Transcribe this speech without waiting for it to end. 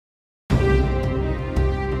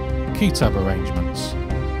key tab arrangements.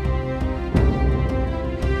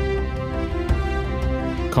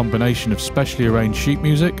 Combination of specially arranged sheet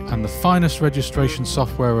music and the finest registration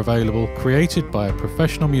software available, created by a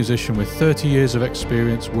professional musician with 30 years of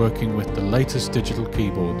experience working with the latest digital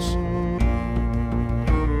keyboards.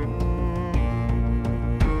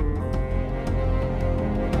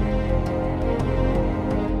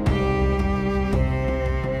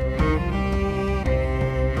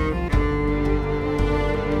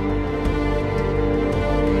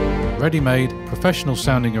 Ready-made, professional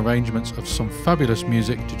sounding arrangements of some fabulous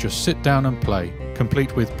music to just sit down and play,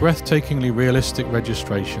 complete with breathtakingly realistic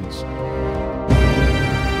registrations.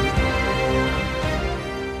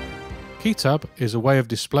 Key tab is a way of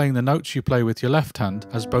displaying the notes you play with your left hand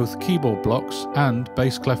as both keyboard blocks and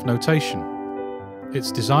bass clef notation.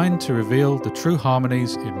 It's designed to reveal the true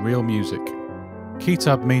harmonies in real music. Key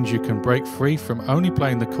tab means you can break free from only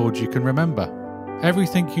playing the chords you can remember.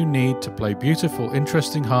 Everything you need to play beautiful,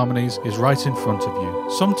 interesting harmonies is right in front of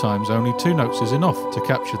you. Sometimes only 2 notes is enough to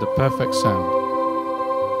capture the perfect sound.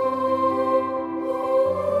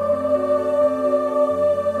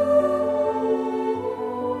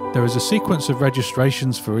 There is a sequence of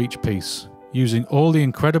registrations for each piece, using all the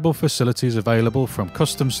incredible facilities available from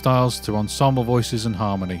custom styles to ensemble voices and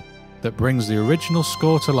harmony, that brings the original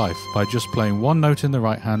score to life by just playing 1 note in the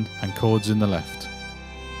right hand and chords in the left.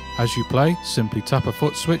 As you play, simply tap a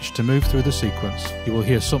foot switch to move through the sequence. You will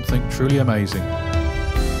hear something truly amazing.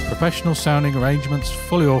 Professional sounding arrangements,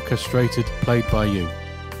 fully orchestrated, played by you.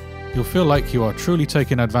 You'll feel like you are truly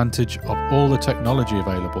taking advantage of all the technology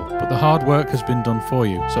available, but the hard work has been done for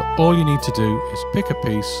you, so all you need to do is pick a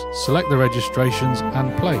piece, select the registrations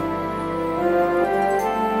and play.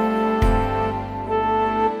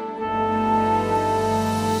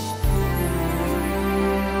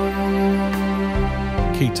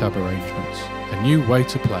 Key tab arrangements, a new way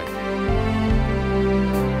to play.